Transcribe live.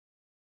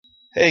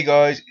Hey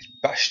guys,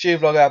 it's Stu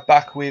Vlogger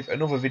back with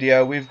another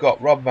video. We've got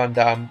Rob Van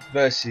Dam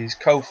versus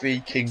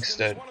Kofi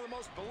Kingston.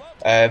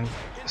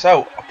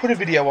 So I put a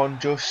video on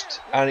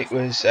just, and it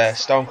was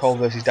Stone Cold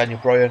versus Daniel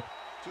Bryan,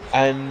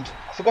 and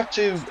I forgot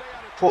to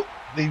put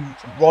the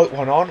right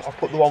one on. I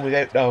put the one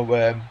without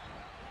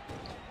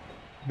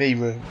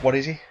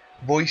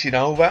voicing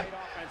over.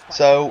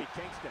 So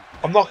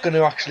I'm not going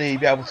to actually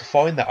be able to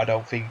find that, I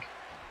don't think.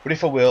 But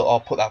if I will,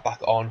 I'll put that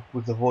back on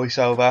with the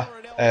voiceover.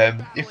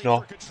 If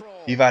not,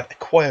 you've had a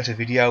quieter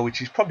video,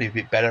 which is probably a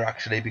bit better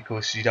actually,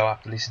 because you don't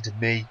have to listen to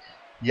me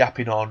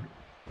yapping on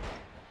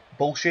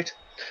bullshit.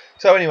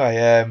 So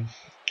anyway,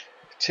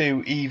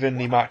 two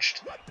evenly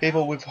matched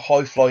people with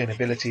high flying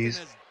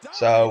abilities.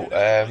 So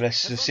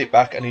let's just sit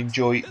back and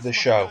enjoy the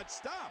show.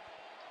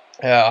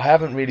 I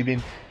haven't really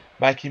been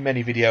making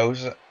many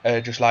videos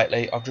just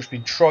lately. I've just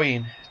been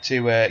trying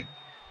to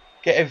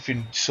get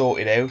everything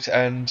sorted out,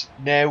 and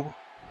now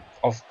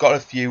I've got a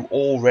few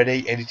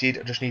already edited.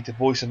 I just need to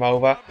voice them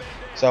over.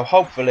 So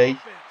hopefully,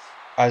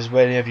 as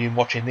whenever you're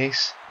watching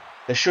this,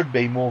 there should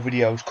be more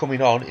videos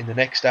coming on in the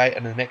next day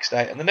and the next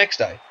day and the next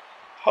day.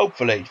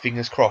 Hopefully,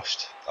 fingers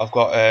crossed. I've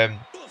got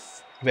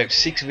about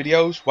 6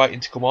 videos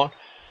waiting to come on,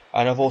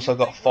 and I've also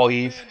got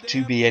 5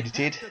 to be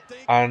edited,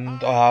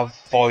 and I have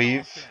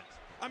 5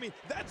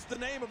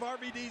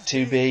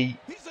 to be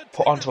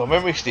put onto my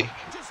memory stick,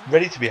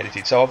 ready to be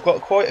edited. So I've got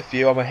quite a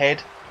few. I'm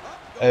ahead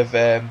of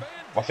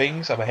my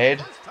things. I'm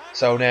ahead.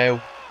 So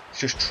now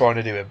it's just trying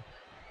to do them.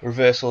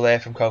 Reversal there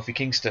from Kofi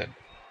Kingston.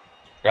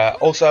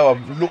 Also,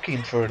 I'm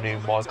looking for a new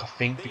mic, I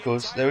think,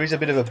 because there is a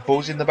bit of a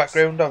buzz in the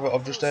background.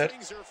 I've just heard.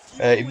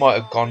 It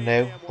might have gone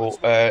now, but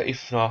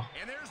if not,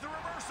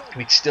 if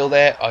it's still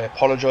there, I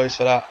apologise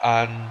for that,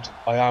 and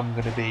I am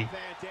going to be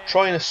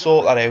trying to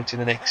sort that out in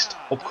the next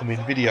upcoming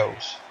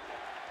videos.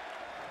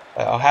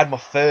 I had my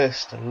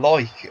first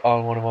like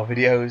on one of my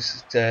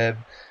videos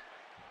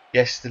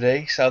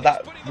yesterday, so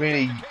that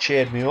really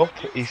cheered me up.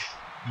 If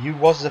you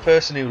was the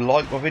person who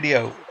liked my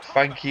video,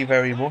 thank you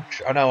very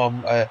much. I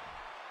know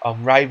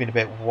I'm raving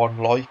about one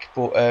like,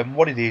 but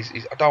what it is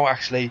I don't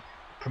actually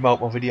promote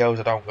my videos.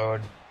 I don't go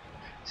and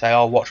say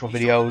I'll watch my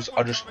videos.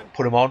 I just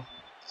put them on.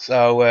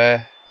 So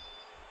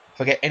if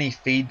I get any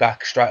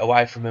feedback straight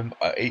away from them,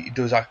 it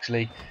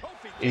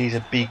is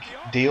a big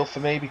deal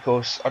for me,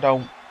 because I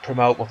don't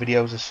promote my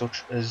videos as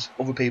such as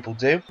other people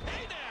do.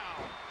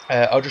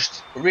 I'm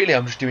just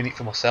doing it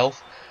for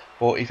myself.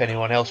 But if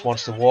anyone else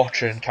wants to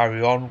watch and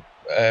carry on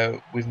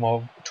with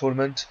my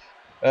tournament,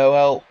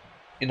 well,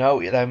 you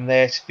know, I'm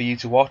there for you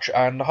to watch,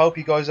 and I hope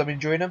you guys are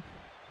enjoying them.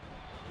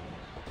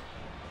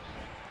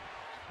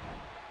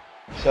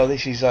 So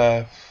this is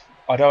I've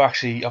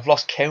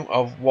lost count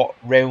of what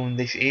round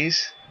this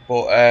is,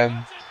 but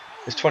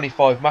there's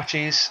 25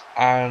 matches,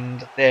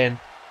 and then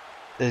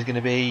there's going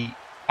to be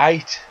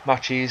 8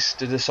 matches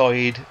to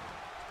decide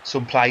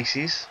some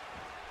places,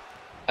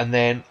 and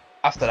then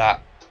after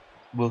that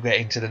we'll get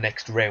into the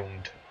next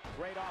round.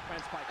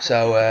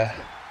 So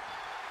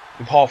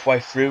I'm halfway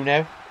through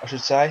now. I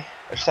should say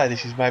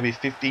this is maybe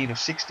 15 or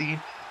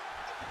 16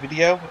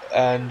 video,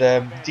 and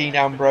Dean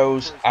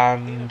Ambrose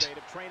and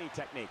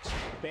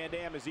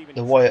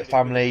the Wyatt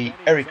family,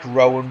 Eric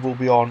Rowan, will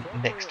be on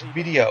next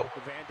video.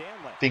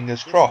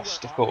 Fingers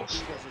crossed, of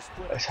course.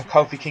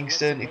 Kofi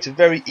Kingston. It's a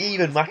very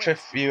even match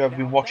if you have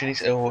been watching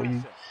it, or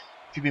if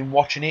you've been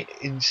watching it,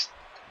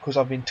 because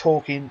I've been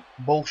talking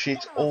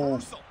bullshit all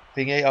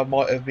thingy. I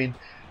might have been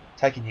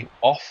taking you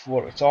off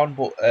what it's on,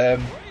 but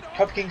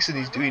Kofi Kingston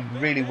is doing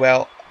really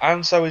well,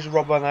 and so is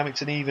Rob Van Dam.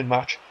 It's an even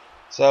match.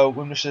 So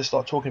we're just going to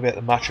start talking about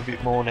the match a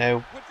bit more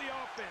now.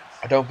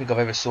 I don't think I've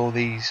ever saw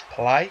these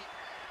play,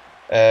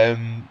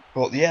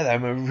 but yeah,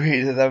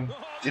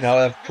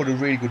 they've put a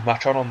really good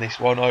match on this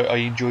one. I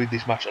enjoyed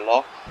this match a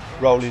lot.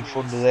 Rolling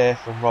Thunder there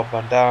from Rob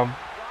Van Dam,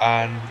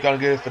 and we're going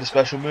to go for the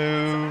special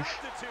move,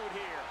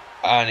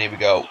 and here we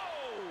go.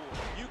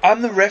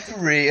 And the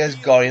referee has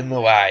got in the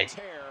way.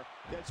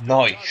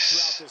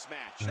 Nice.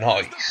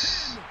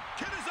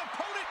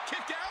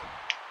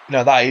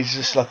 Now that is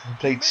just like a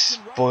complete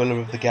spoiler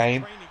of the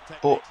game.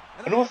 But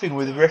another thing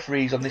with the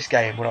referees on this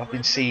game, what I've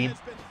been seeing,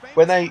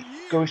 when they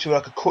go into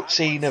like a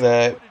cutscene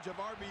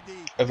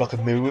of like a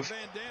move,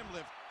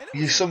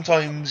 you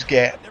sometimes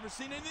get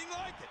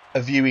a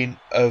viewing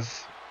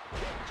of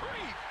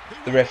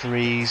the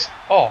referee's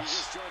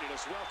arse,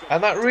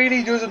 and that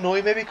really does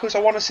annoy me, because I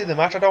want to see the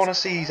match. I don't want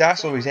to see his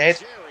ass or his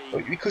head,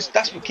 because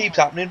that's what keeps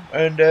happening.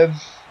 And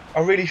I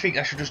really think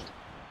I should just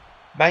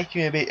make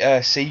him a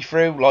bit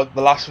see-through, like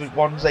the last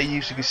ones they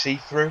used to go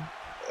see-through,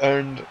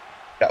 and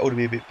that would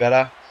be a bit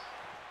better.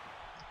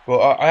 But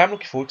I am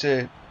looking forward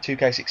to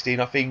 2K16.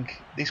 I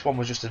think this one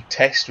was just a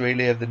test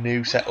really of the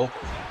new setup.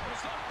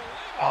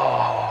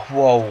 Oh,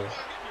 whoa,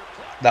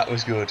 that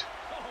was good.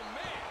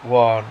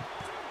 1,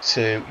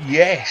 2,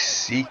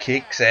 yes, he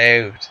kicks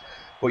out.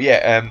 But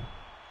yeah,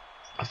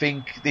 I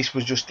think this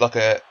was just like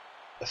a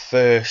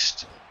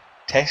first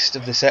test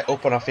of the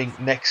setup, and I think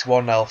next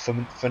one they'll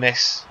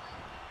finesse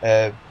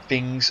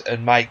things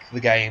and make the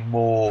game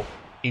more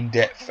in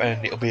depth,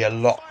 and it'll be a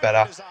lot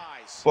better.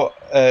 But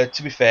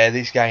to be fair,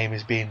 this game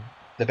has been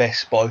the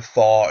best by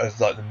far of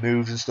like the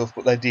moves and stuff.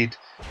 But they did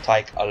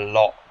take a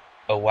lot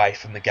away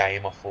from the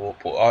game, I thought.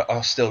 But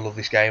I still love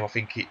this game. I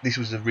think this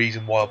was the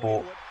reason why I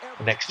bought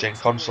the next gen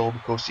console,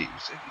 because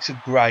it's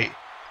a great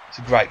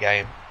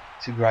game.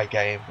 It's a great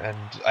game, and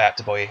I had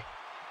to buy it.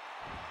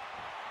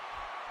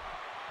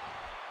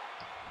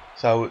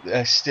 So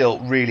still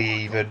really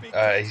even.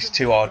 It's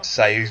too hard to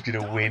say who's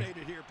going to win.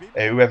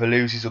 Whoever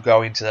loses will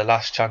go into the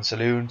last chance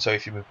saloon. So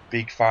if you're a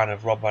big fan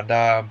of Rob Van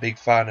Dam, big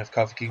fan of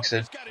Kofi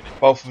Kingston,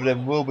 both of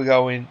them will be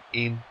going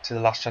into the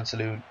last chance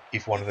saloon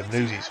if one of them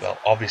loses. Well,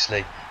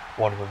 obviously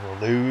one of them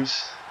will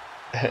lose.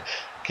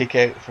 Kick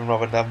out from Rob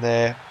Van Dam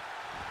there.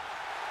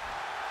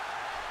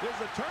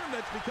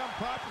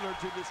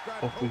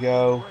 Up we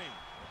go.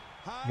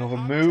 Another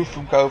move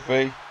from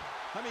Kofi.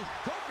 I mean,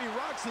 Kofi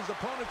rocks his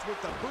opponents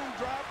with the boom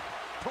drop,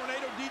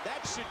 tornado deep.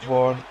 That should do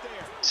 1, right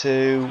there.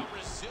 2,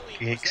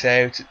 kicks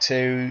out at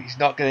 2. He's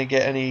not going to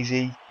get an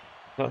easy,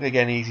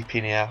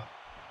 pin here.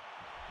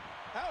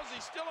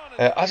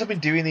 As I've been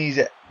doing these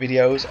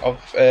videos,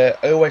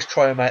 I always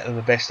try and make them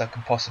the best I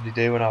can possibly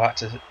do, and I've had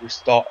to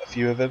restart a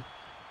few of them.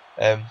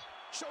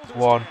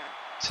 1,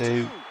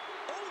 2.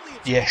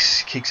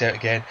 Yes, kicks out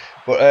again.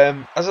 But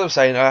as I was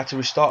saying, I had to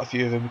restart a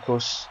few of them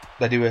because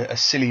they do a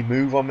silly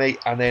move on me,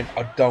 and then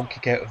I don't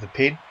kick out of the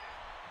pin.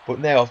 But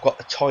now I've got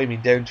the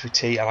timing down to a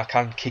T, and I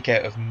can kick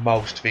out of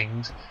most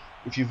things.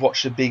 If you've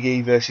watched the Big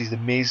E versus the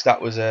Miz, that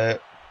was a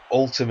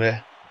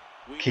ultimate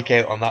kick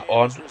out on that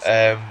one.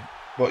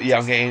 But yeah,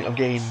 I'm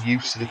getting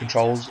used to the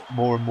controls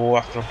more and more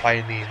after I'm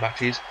playing these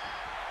matches.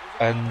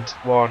 And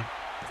 1,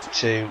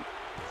 2,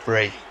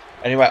 3.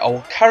 Anyway,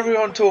 I'll carry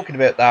on talking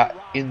about that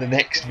in the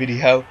next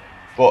video.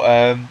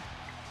 But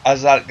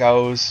as that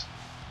goes,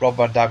 Rob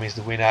Van Dam is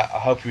the winner. I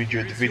hope you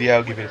enjoyed the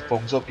video. Give it a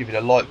thumbs up, give it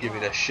a like, give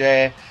it a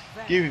share.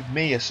 Give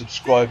me a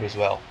subscribe as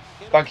well.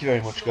 Thank you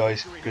very much,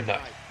 guys. Good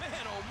night.